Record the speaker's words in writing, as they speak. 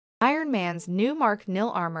Iron Man's new Mark Nil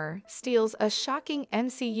armor steals a shocking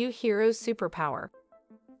MCU hero's superpower.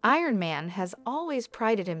 Iron Man has always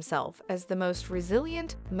prided himself as the most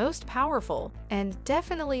resilient, most powerful, and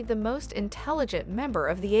definitely the most intelligent member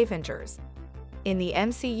of the Avengers. In the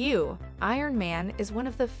MCU, Iron Man is one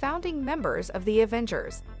of the founding members of the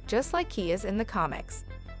Avengers, just like he is in the comics.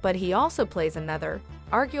 But he also plays another,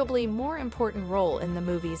 arguably more important role in the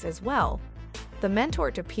movies as well: the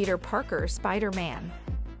mentor to Peter Parker, Spider-Man.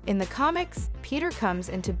 In the comics, Peter comes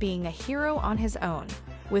into being a hero on his own,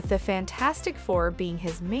 with the Fantastic Four being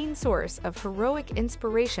his main source of heroic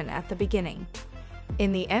inspiration at the beginning.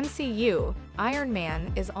 In the MCU, Iron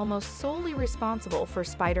Man is almost solely responsible for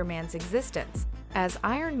Spider-Man's existence, as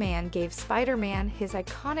Iron Man gave Spider-Man his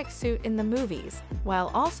iconic suit in the movies, while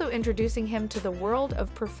also introducing him to the world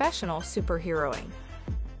of professional superheroing.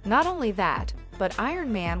 Not only that, but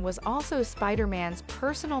Iron Man was also Spider-Man's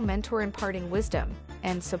personal mentor, imparting wisdom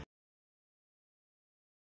and support